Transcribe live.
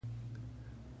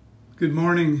Good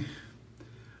morning.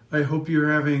 I hope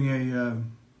you're having a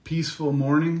peaceful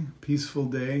morning, peaceful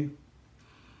day.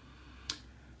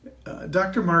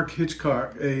 Dr. Mark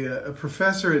Hitchcock, a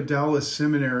professor at Dallas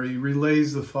Seminary,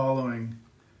 relays the following.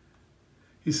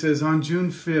 He says, on June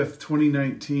 5th,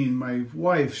 2019, my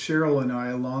wife, Cheryl, and I,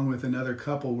 along with another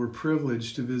couple, were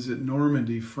privileged to visit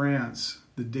Normandy, France,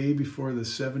 the day before the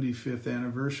 75th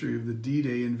anniversary of the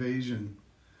D-Day invasion.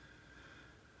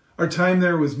 Our time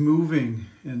there was moving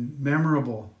and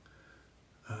memorable.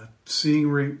 Seeing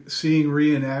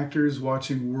reenactors,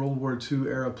 watching World War II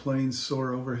era planes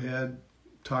soar overhead,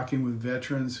 talking with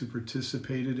veterans who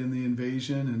participated in the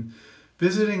invasion, and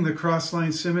visiting the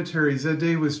Crossline cemeteries. That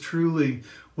day was truly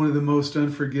one of the most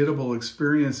unforgettable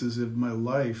experiences of my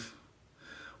life.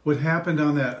 What happened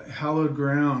on that hallowed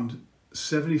ground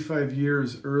 75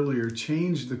 years earlier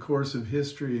changed the course of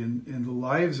history and the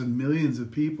lives of millions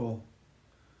of people.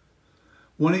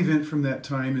 One event from that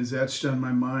time is etched on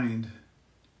my mind.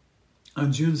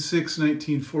 On June 6,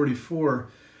 1944,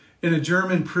 in a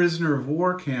German prisoner of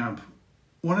war camp,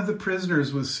 one of the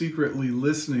prisoners was secretly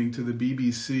listening to the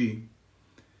BBC.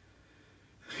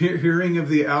 Hearing of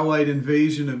the Allied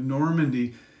invasion of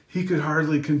Normandy, he could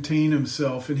hardly contain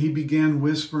himself, and he began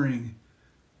whispering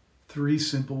 3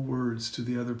 simple words to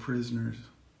the other prisoners.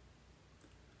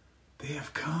 They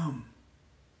have come.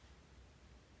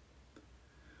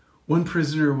 One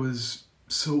prisoner was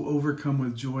so overcome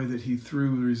with joy that he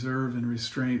threw reserve and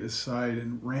restraint aside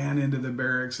and ran into the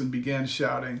barracks and began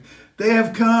shouting, "They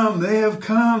have come! They have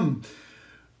come!"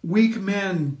 Weak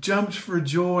men jumped for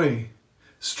joy.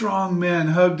 Strong men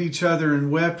hugged each other and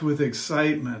wept with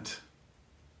excitement.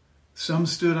 Some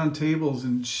stood on tables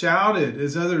and shouted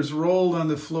as others rolled on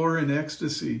the floor in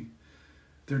ecstasy.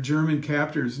 Their German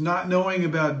captors, not knowing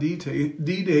about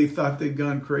D-Day, thought they'd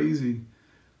gone crazy.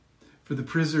 For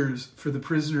the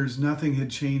prisoners, nothing had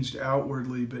changed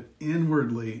outwardly, but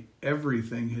inwardly,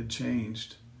 everything had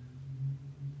changed.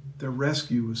 Their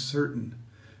rescue was certain.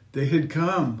 They had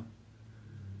come.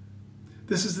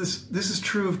 This is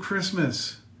true of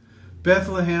Christmas.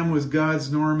 Bethlehem was God's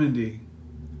Normandy.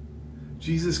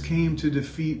 Jesus came to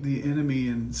defeat the enemy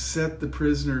and set the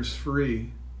prisoners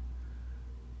free.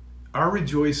 Our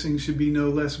rejoicing should be no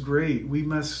less great. We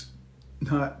must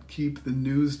not keep the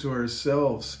news to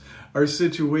ourselves. Our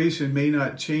situation may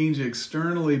not change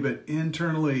externally, but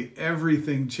internally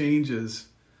everything changes.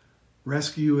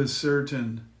 Rescue is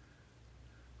certain.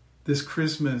 This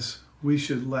Christmas, we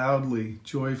should loudly,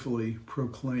 joyfully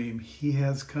proclaim, He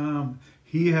has come.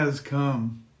 He has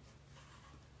come.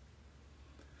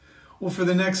 Well, for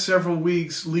the next several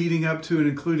weeks leading up to and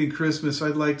including Christmas,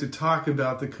 I'd like to talk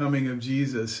about the coming of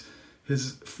Jesus,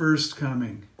 His first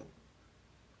coming.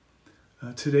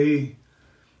 Today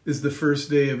is the first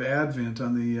day of Advent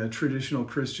on the traditional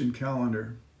Christian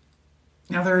calendar.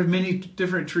 Now, there are many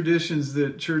different traditions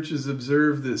that churches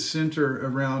observe that center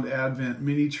around Advent.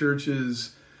 Many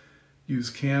churches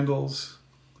use candles,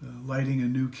 lighting a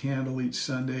new candle each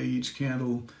Sunday, each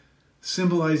candle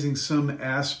symbolizing some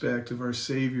aspect of our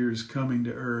Savior's coming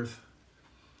to earth.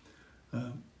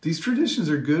 These traditions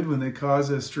are good when they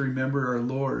cause us to remember our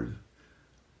Lord.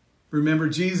 Remember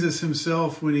Jesus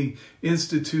himself, when he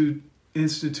instituted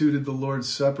the Lord's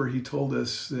Supper, he told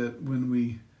us that when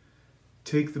we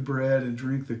take the bread and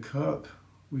drink the cup,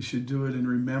 we should do it in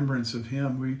remembrance of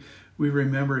him. We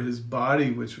remember his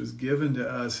body, which was given to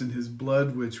us, and his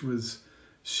blood, which was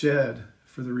shed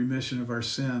for the remission of our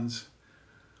sins.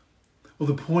 Well,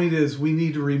 the point is, we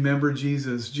need to remember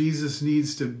Jesus. Jesus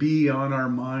needs to be on our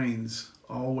minds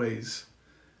always.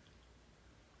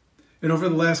 And over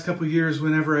the last couple of years,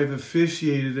 whenever I've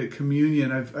officiated at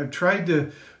communion, I've tried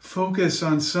to focus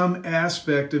on some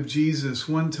aspect of Jesus.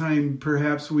 One time,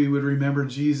 perhaps we would remember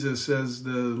Jesus as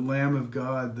the Lamb of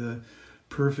God, the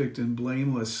perfect and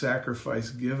blameless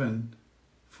sacrifice given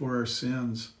for our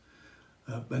sins.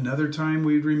 Another time,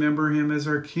 we'd remember him as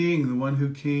our King, the one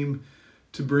who came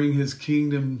to bring his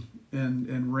kingdom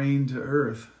and reign to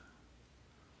earth.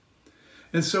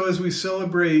 And so as we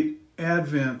celebrate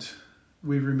Advent,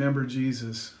 we remember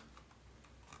Jesus.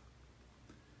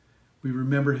 We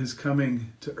remember his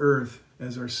coming to earth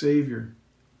as our Savior.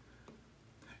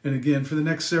 And again, for the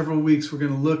next several weeks, we're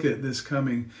going to look at this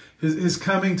coming. His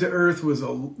coming to earth was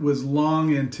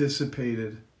long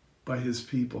anticipated by his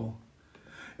people.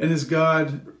 And as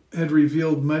God had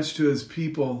revealed much to his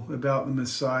people about the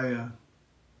Messiah,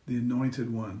 the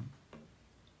Anointed One.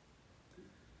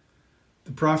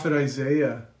 The prophet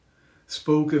Isaiah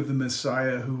spoke of the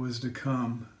Messiah who was to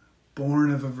come,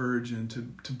 born of a virgin,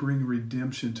 to bring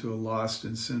redemption to a lost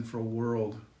and sinful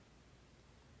world.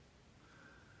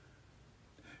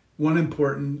 One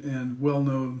important and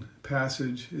well-known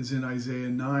passage is in Isaiah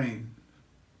 9,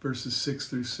 verses 6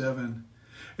 through 7.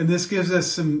 And this gives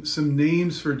us some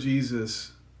names for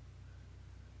Jesus,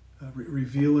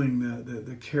 revealing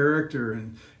the character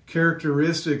and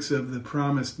characteristics of the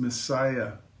promised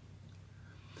Messiah.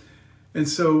 And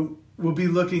so we'll be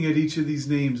looking at each of these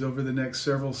names over the next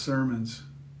several sermons.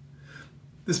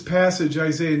 This passage,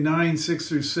 Isaiah 9, 6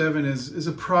 through 7, is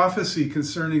a prophecy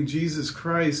concerning Jesus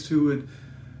Christ, who would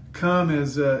come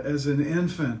as an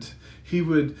infant. He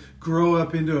would grow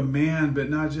up into a man, but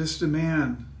not just a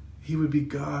man. He would be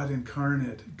God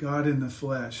incarnate, God in the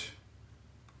flesh.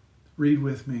 Read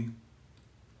with me.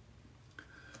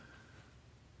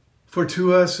 For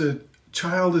to us a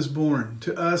child is born,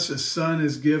 to us a son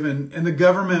is given, and the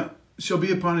government shall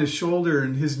be upon his shoulder,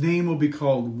 and his name will be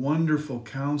called Wonderful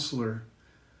Counselor,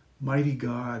 Mighty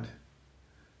God,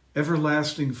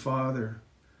 Everlasting Father,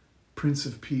 Prince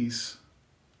of Peace.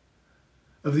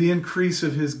 Of the increase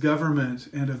of his government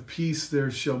and of peace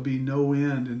there shall be no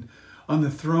end, and on the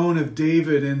throne of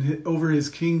David and over his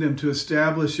kingdom, to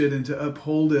establish it and to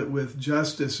uphold it with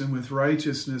justice and with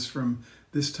righteousness from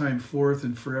this time forth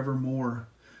and forevermore.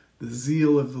 The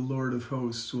zeal of the Lord of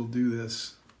hosts will do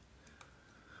this.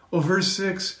 Well, verse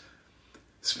 6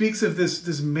 speaks of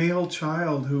this male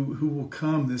child who will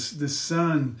come, this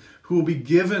son who will be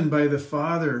given by the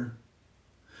Father,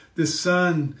 this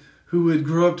son who would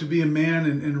grow up to be a man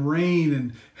and reign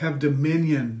and have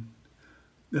dominion.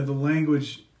 Now, the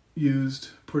language used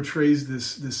portrays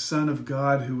this Son of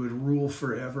God who would rule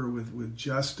forever with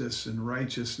justice and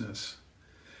righteousness.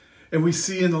 And we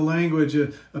see in the language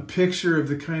a picture of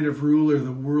the kind of ruler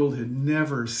the world had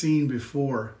never seen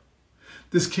before.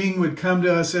 This king would come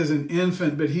to us as an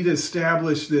infant, but he'd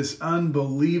establish this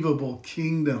unbelievable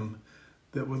kingdom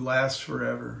that would last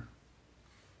forever.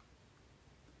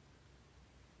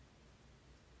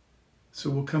 So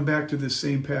we'll come back to this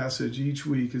same passage each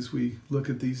week as we look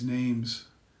at these names.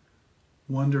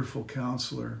 Wonderful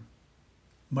Counselor,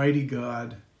 Mighty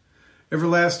God,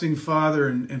 Everlasting Father,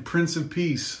 and Prince of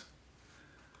Peace.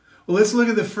 Well, let's look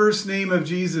at the first name of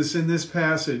Jesus in this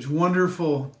passage,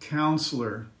 Wonderful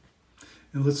Counselor.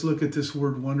 And let's look at this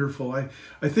word wonderful.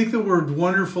 I think the word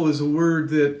wonderful is a word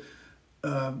that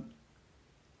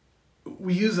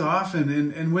we use often.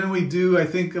 And when we do, I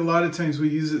think a lot of times we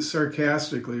use it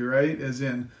sarcastically, right? As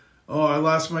in, oh, I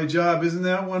lost my job. Isn't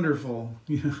that wonderful?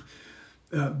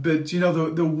 But,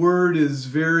 the word is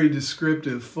very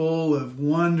descriptive, full of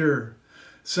wonder.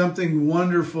 Something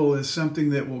wonderful is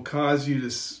something that will cause you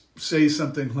to say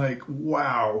something like,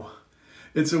 wow.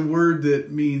 It's a word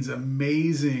that means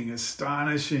amazing,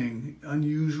 astonishing,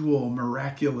 unusual,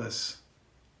 miraculous.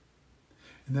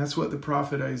 And that's what the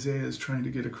prophet Isaiah is trying to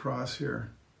get across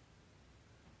here.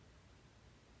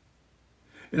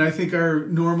 And I think our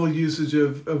normal usage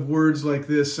of words like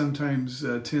this sometimes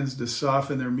tends to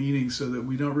soften their meaning so that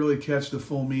we don't really catch the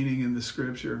full meaning in the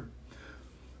scripture.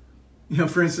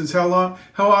 For instance, how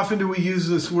often do we use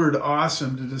this word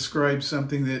awesome to describe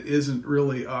something that isn't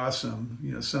really awesome?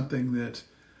 Something that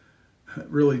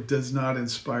really does not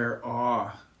inspire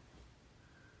awe.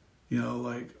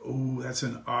 Like, oh, that's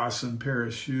an awesome pair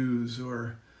of shoes.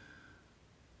 Or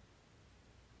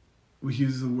we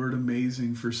use the word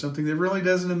amazing for something that really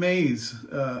doesn't amaze.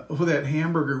 Oh, that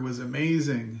hamburger was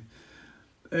amazing.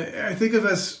 I think of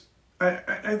us,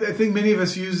 I think many of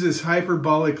us use this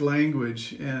hyperbolic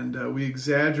language, and we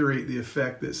exaggerate the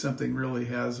effect that something really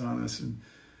has on us. And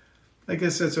I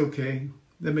guess that's okay.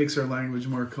 That makes our language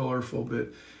more colorful. But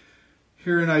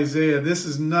here in Isaiah, this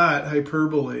is not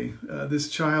hyperbole. This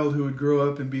child who would grow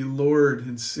up and be Lord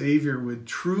and Savior would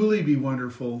truly be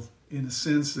wonderful in the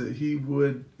sense that he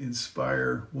would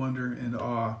inspire wonder and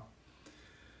awe.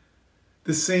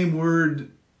 The same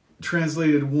word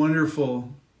translated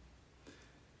wonderful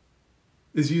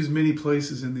is used many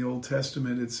places in the Old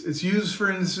Testament. It's used, for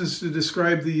instance, to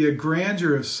describe the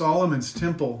grandeur of Solomon's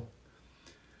temple.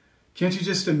 Can't you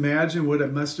just imagine what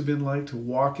it must have been like to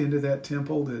walk into that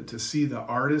temple, to see the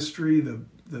artistry, the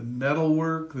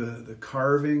metalwork, the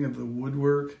carving of the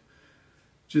woodwork,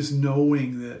 just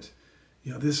knowing that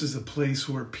this is a place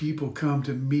where people come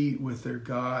to meet with their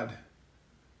God.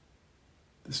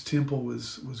 This temple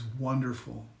was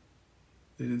wonderful.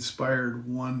 It inspired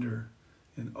wonder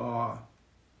and awe.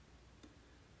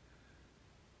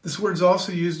 This word's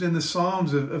also used in the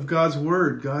Psalms of God's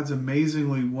Word, God's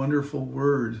amazingly wonderful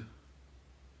Word.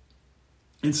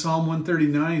 In Psalm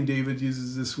 139, David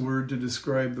uses this word to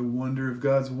describe the wonder of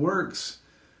God's works.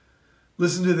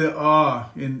 Listen to the awe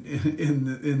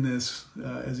in this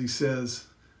as he says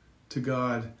to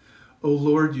God, "O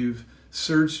Lord, you've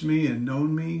searched me and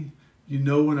known me. You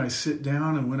know when I sit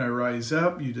down and when I rise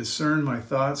up. You discern my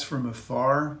thoughts from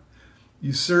afar.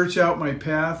 You search out my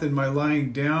path and my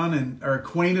lying down and are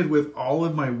acquainted with all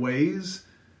of my ways.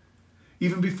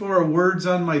 Even before a word's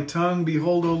on my tongue,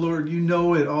 behold, O Lord, you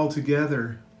know it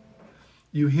altogether.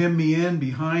 You hem me in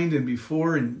behind and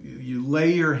before, and you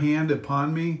lay your hand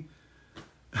upon me.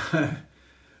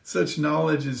 Such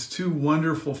knowledge is too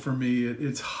wonderful for me.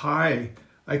 It's high.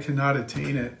 I cannot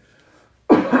attain it.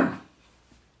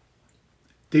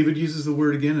 David uses the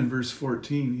word again in verse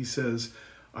 14. He says,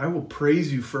 I will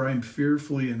praise you, for I am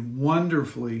fearfully and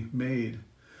wonderfully made.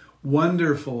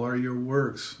 Wonderful are your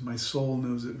works. My soul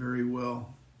knows it very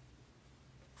well.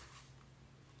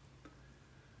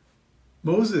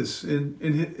 Moses,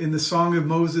 in the Song of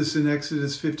Moses in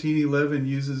Exodus 15:11,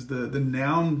 uses the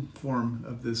noun form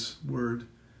of this word.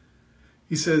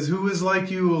 He says, who is like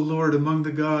you, O Lord, among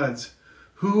the gods?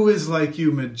 Who is like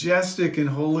you, majestic in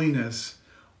holiness,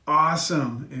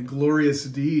 awesome in glorious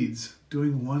deeds,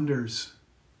 doing wonders?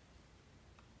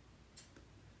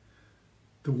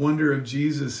 The wonder of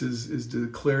Jesus is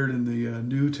declared in the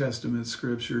New Testament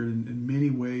scripture in many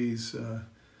ways.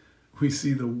 We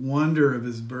see the wonder of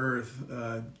his birth,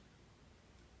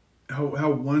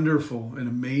 how wonderful and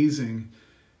amazing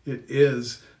it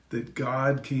is that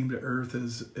God came to earth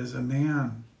as a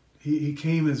man. He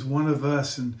came as one of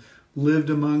us and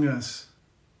lived among us.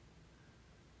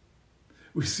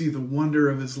 We see the wonder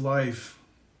of his life.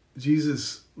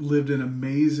 Jesus lived an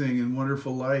amazing and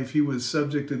wonderful life. He was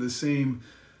subject to the same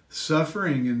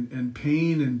suffering and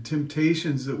pain and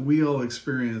temptations that we all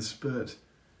experience, but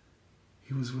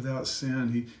he was without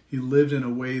sin. He lived in a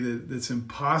way that's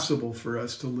impossible for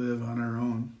us to live on our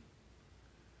own.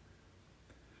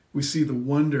 We see the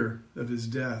wonder of his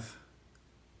death.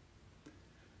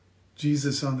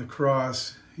 Jesus on the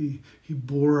cross, he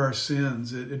bore our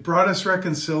sins. It brought us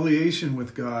reconciliation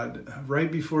with God. Right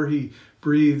before he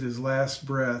breathed his last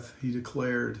breath, he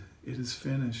declared, it is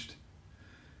finished.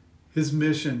 His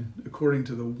mission, according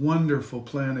to the wonderful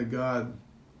plan of God,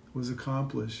 was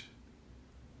accomplished.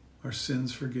 Our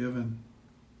sins forgiven.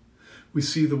 We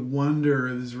see the wonder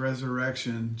of his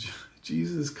resurrection.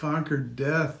 Jesus conquered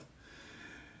death.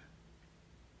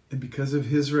 And because of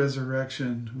his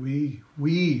resurrection,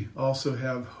 we also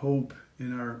have hope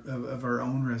in our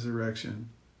own resurrection.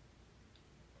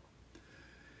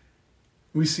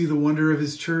 We see the wonder of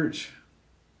his church.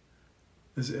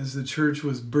 As the church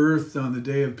was birthed on the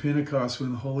day of Pentecost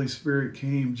when the Holy Spirit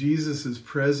came, Jesus is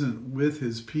present with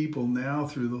his people now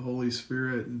through the Holy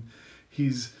Spirit. And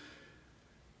he's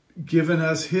given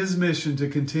us his mission to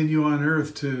continue on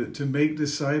earth, to make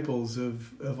disciples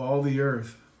of all the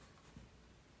earth.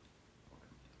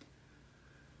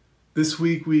 This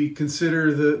week we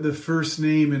consider the first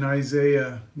name in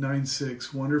Isaiah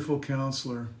 9:6, Wonderful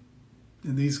Counselor.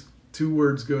 And these two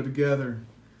words go together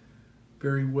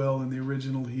very well in the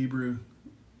original Hebrew.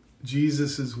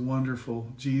 Jesus is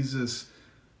wonderful. Jesus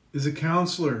is a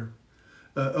counselor,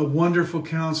 a wonderful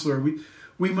counselor.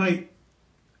 We might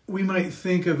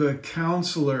think of a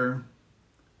counselor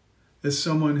as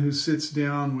someone who sits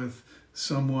down with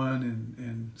someone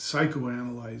and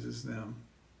psychoanalyzes them.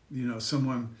 You know,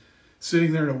 someone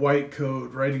sitting there in a white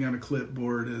coat, writing on a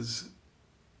clipboard as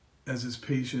his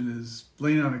patient is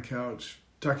laying on a couch,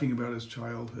 talking about his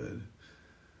childhood.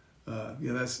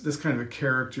 That's kind of a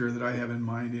character that I have in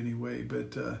mind anyway.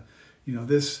 But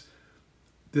this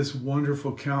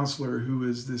wonderful counselor who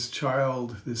is this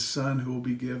child, this son who will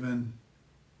be given,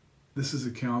 this is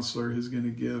a counselor who's going to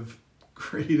give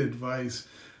great advice.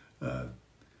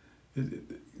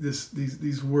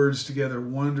 These words together,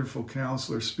 wonderful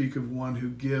counselor, speak of one who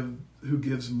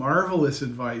gives marvelous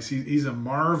advice. He's a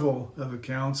marvel of a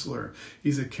counselor.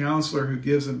 He's a counselor who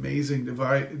gives amazing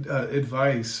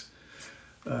advice.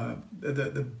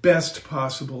 The best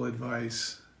possible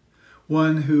advice.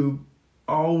 One who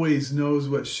always knows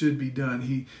what should be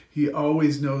done. He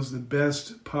always knows the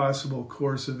best possible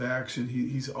course of action.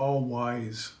 He's all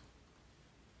wise.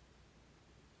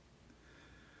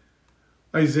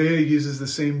 Isaiah uses the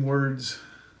same words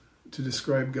to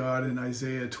describe God in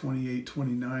Isaiah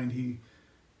 28:29.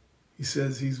 He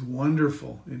says he's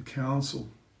wonderful in counsel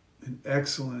and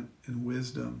excellent in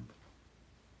wisdom.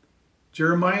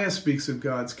 Jeremiah speaks of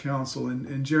God's counsel.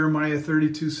 In Jeremiah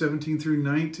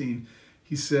 32:17-19,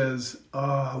 he says,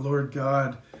 Lord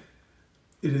God,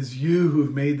 it is you who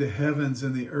have made the heavens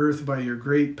and the earth by your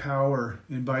great power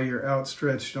and by your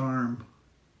outstretched arm.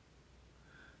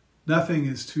 Nothing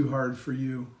is too hard for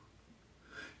you.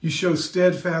 You show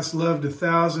steadfast love to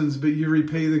thousands, but you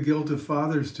repay the guilt of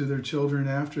fathers to their children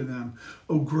after them.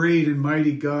 O great and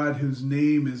mighty God, whose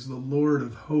name is the Lord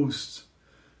of hosts,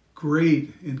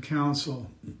 great in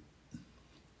counsel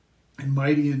and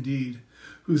mighty indeed,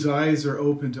 whose eyes are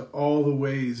open to all the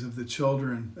ways of the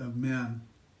children of men.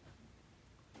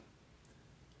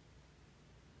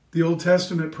 The Old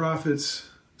Testament prophets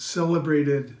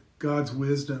celebrated God's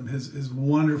wisdom, his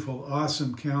wonderful,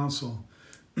 awesome counsel.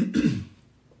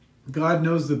 God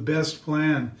knows the best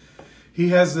plan. He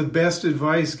has the best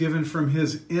advice given from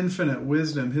his infinite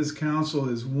wisdom. His counsel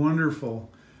is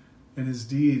wonderful and his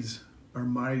deeds are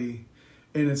mighty.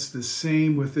 And it's the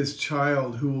same with this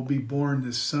child who will be born,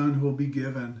 this son who will be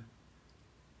given.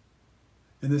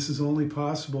 And this is only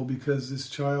possible because this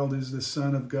child is the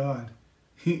Son of God.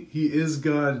 He is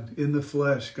God in the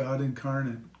flesh, God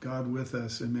incarnate, God with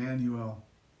us, Emmanuel.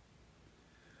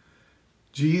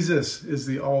 Jesus is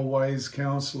the all-wise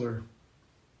counselor.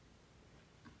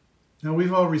 Now,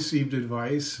 we've all received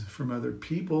advice from other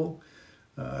people.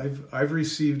 I've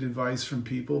received advice from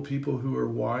people who are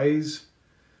wise.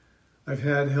 I've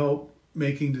had help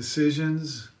making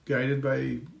decisions, guided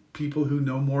by people who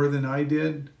know more than I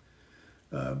did.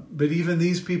 But even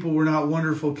these people were not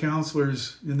wonderful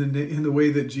counselors in the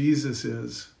way that Jesus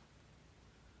is.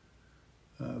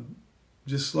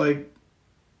 Just like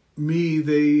me,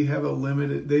 they have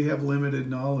limited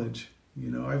knowledge.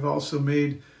 I've also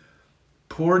made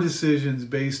poor decisions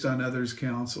based on others'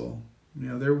 counsel.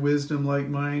 Their wisdom, like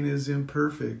mine, is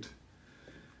imperfect.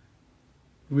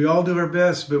 We all do our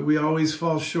best, but we always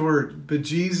fall short. But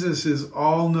Jesus is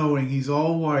all-knowing. He's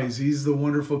all-wise. He's the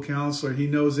wonderful counselor. He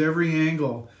knows every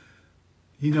angle.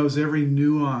 He knows every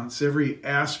nuance, every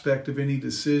aspect of any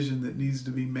decision that needs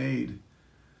to be made,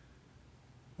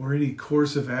 or any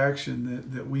course of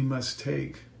action that we must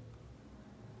take.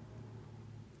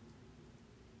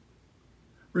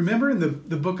 Remember in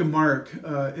the book of Mark,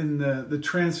 in the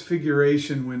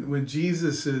transfiguration, when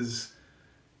Jesus is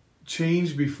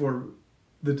changed before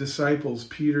the disciples,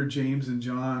 Peter, James, and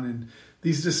John, and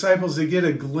these disciples, they get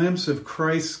a glimpse of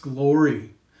Christ's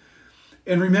glory.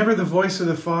 And remember the voice of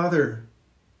the Father.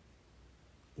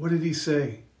 What did he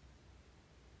say?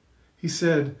 He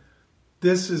said,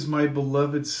 "This is my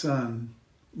beloved Son.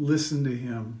 Listen to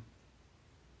him."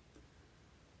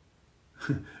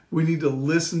 We need to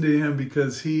listen to him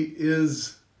because he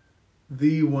is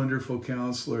the wonderful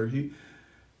counselor.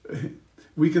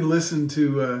 We can listen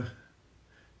to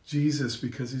Jesus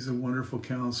because he's a wonderful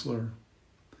counselor.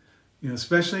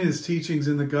 Especially in his teachings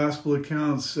in the gospel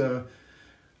accounts,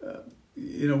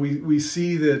 we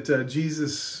see that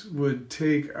Jesus would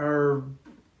take our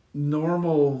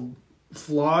normal,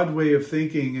 flawed way of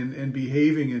thinking and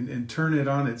behaving and turn it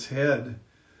on its head.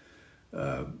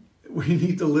 We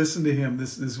need to listen to him,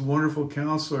 this wonderful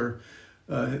counselor.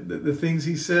 The things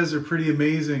he says are pretty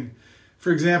amazing.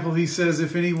 For example, he says,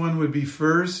 if anyone would be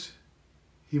first,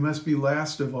 he must be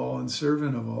last of all and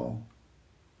servant of all.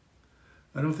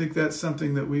 I don't think that's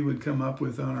something that we would come up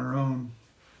with on our own.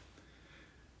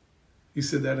 He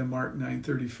said that in Mark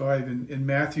 9:35. In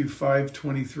Matthew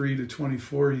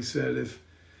 5:23-24, he said,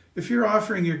 if you're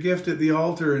offering your gift at the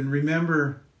altar and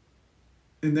remember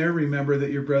that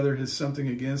your brother has something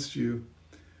against you,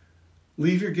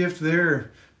 leave your gift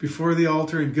there before the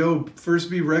altar and go first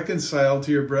be reconciled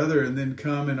to your brother and then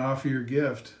come and offer your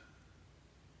gift.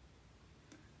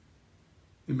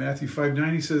 In Matthew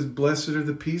 5:9, he says, blessed are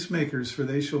the peacemakers, for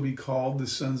they shall be called the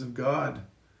sons of God.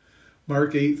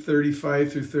 Mark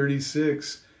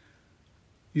 8:35-36,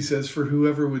 he says, for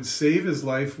whoever would save his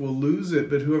life will lose it,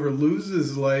 but whoever loses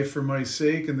his life for my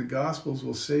sake and the gospel's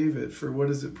will save it. For what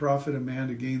does it profit a man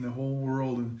to gain the whole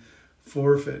world and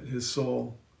forfeit his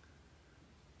soul?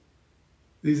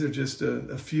 These are just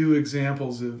a few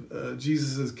examples of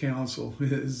Jesus' counsel,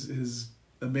 his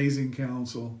amazing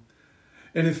counsel.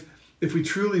 And if we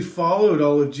truly followed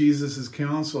all of Jesus'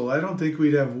 counsel, I don't think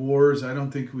we'd have wars. I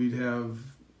don't think we'd have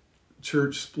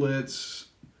church splits,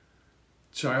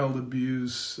 child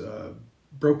abuse,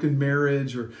 broken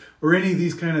marriage, or any of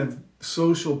these kind of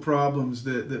social problems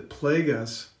that plague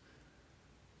us.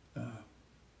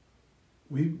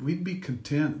 We'd be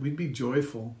content. We'd be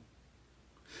joyful.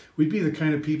 We'd be the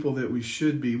kind of people that we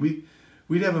should be. We'd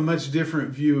have a much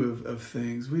different view of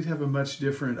things. We'd have a much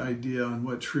different idea on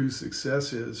what true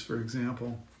success is, for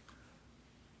example.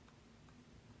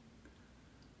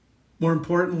 More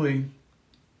importantly,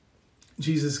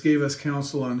 Jesus gave us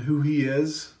counsel on who he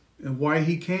is and why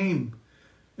he came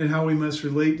and how we must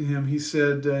relate to him. He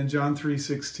said in John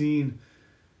 3:16,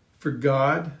 for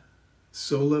God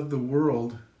so loved the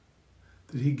world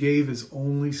that he gave his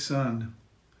only Son,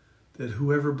 that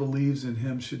whoever believes in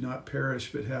him should not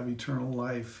perish but have eternal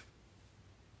life.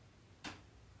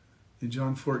 In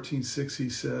John 14:6 he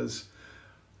says,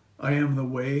 I am the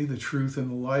way, the truth,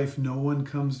 and the life. No one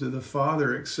comes to the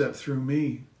Father except through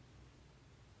me.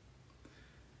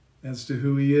 As to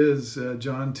who he is,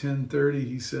 John 10:30,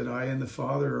 he said, I and the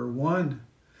Father are one.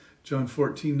 John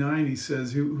 14:9, he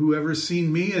says, whoever's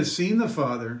seen me has seen the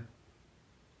Father.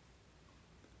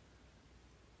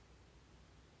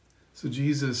 So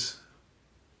Jesus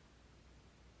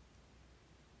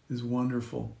is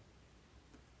wonderful.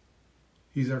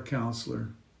 He's our counselor.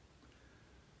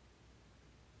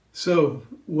 So,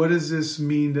 what does this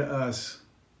mean to us?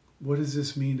 What does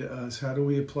this mean to us? How do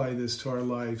we apply this to our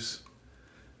lives?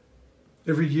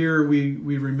 Every year we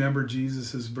remember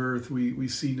Jesus' birth. We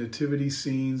see nativity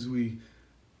scenes. We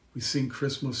sing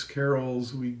Christmas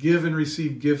carols. We give and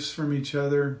receive gifts from each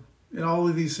other. And all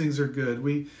of these things are good.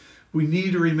 We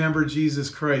need to remember Jesus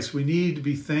Christ. We need to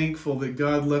be thankful that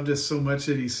God loved us so much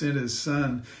that he sent his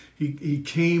Son. He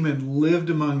came and lived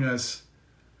among us.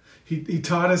 He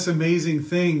taught us amazing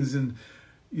things. And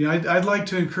I'd like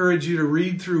to encourage you to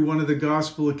read through one of the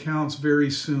gospel accounts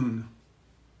very soon.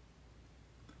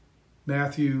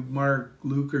 Matthew, Mark,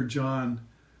 Luke, or John.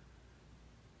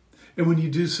 And when you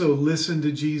do so, listen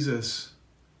to Jesus.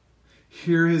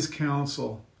 Hear his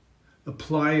counsel.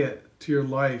 Apply it to your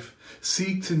life.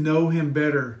 Seek to know him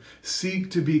better. Seek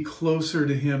to be closer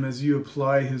to him as you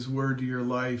apply his word to your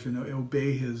life and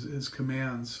obey his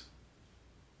commands.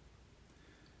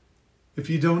 If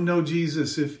you don't know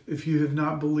Jesus, if you have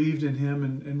not believed in him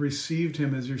and received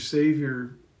him as your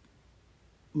Savior,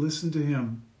 listen to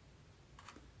him.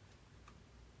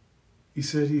 He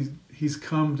said he's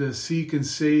come to seek and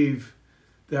save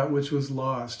that which was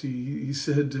lost. He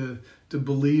said to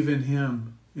believe in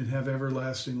him and have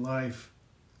everlasting life.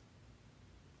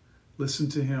 Listen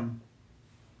to him.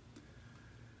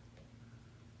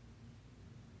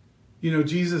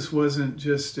 Jesus wasn't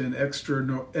just an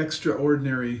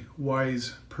extraordinary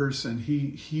wise person.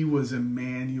 He was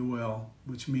Emmanuel,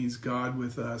 which means God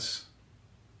with us.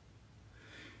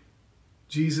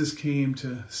 Jesus came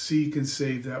to seek and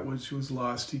save that which was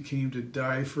lost. He came to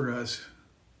die for us,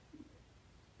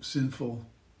 sinful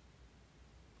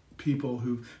people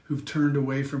who've turned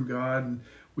away from God and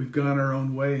we've gone our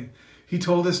own way. He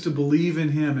told us to believe in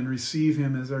him and receive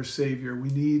him as our Savior. We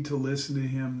need to listen to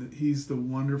him, that he's the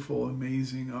wonderful,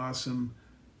 amazing, awesome,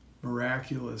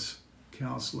 miraculous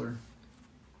counselor.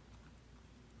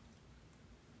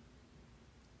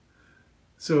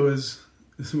 So as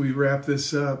we wrap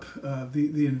this up,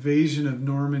 the invasion of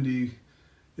Normandy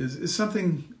is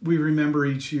something we remember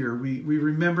each year. We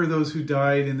remember those who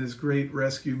died in this great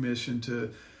rescue mission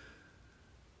to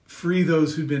free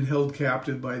those who'd been held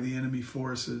captive by the enemy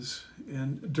forces.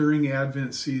 And during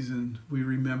Advent season, we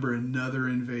remember another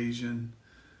invasion.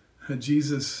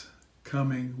 Jesus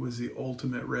coming was the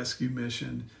ultimate rescue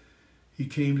mission. He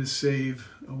came to save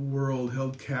a world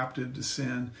held captive to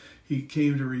sin. He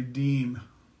came to redeem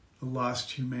a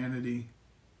lost humanity.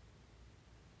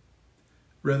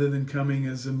 Rather than coming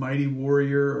as a mighty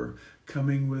warrior or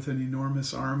coming with an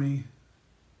enormous army,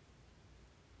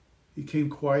 he came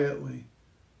quietly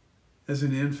as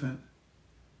an infant.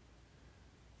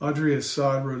 Audrey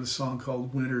Assad wrote a song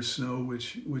called Winter Snow,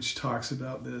 which talks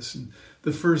about this. And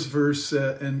the first verse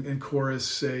and chorus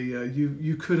say,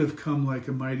 you could have come like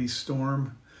a mighty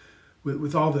storm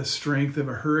with all the strength of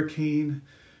a hurricane.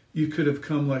 You could have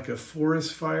come like a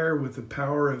forest fire with the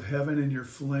power of heaven in your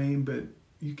flame, but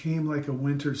you came like a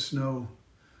winter snow,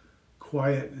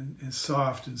 quiet and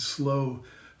soft and slow,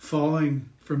 falling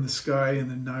from the sky in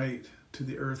the night to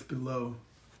the earth below.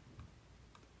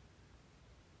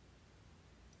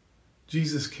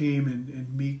 Jesus came in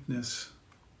meekness.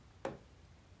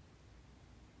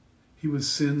 He was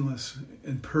sinless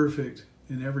and perfect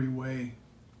in every way.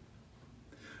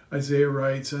 Isaiah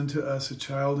writes, unto us a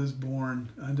child is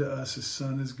born, unto us a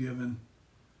son is given.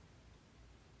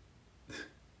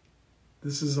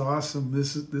 This is awesome.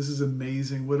 This is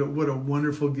amazing. What a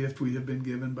wonderful gift we have been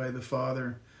given by the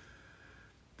Father.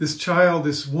 This child,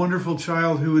 this wonderful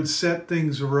child who would set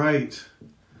things right.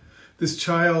 This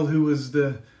child who was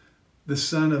the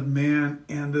Son of Man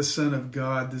and the Son of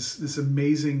God. This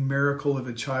amazing miracle of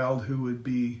a child who would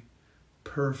be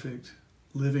perfect,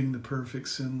 living the perfect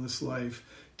sinless life,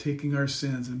 taking our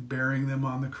sins and bearing them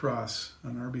on the cross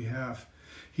on our behalf.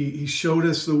 He showed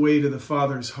us the way to the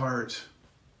Father's heart.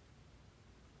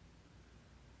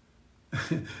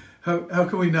 How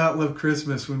can we not love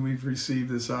Christmas when we've received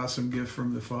this awesome gift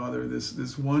from the Father,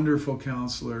 this wonderful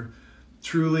counselor,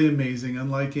 truly amazing,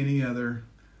 unlike any other,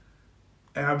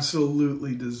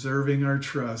 absolutely deserving our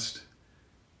trust.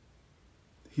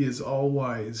 He is all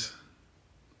wise.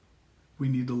 We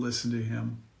need to listen to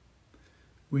him.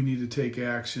 we need to take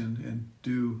action and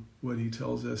do what he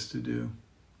tells us to do.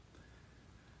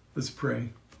 Let's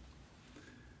pray.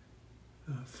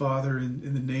 Father,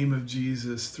 in the name of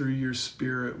Jesus, through your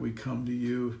Spirit, we come to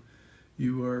you.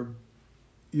 You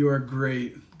are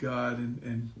great, God,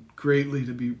 and greatly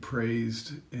to be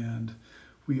praised. And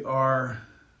we are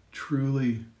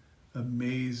truly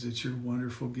amazed at your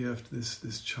wonderful gift,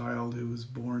 this child who was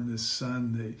born, this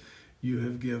son that you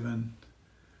have given.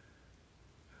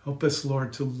 Help us,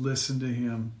 Lord, to listen to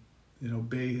him and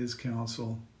obey his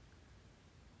counsel.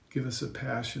 Give us a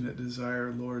passionate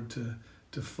desire, Lord,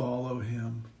 to follow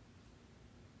him.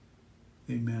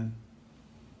 Amen.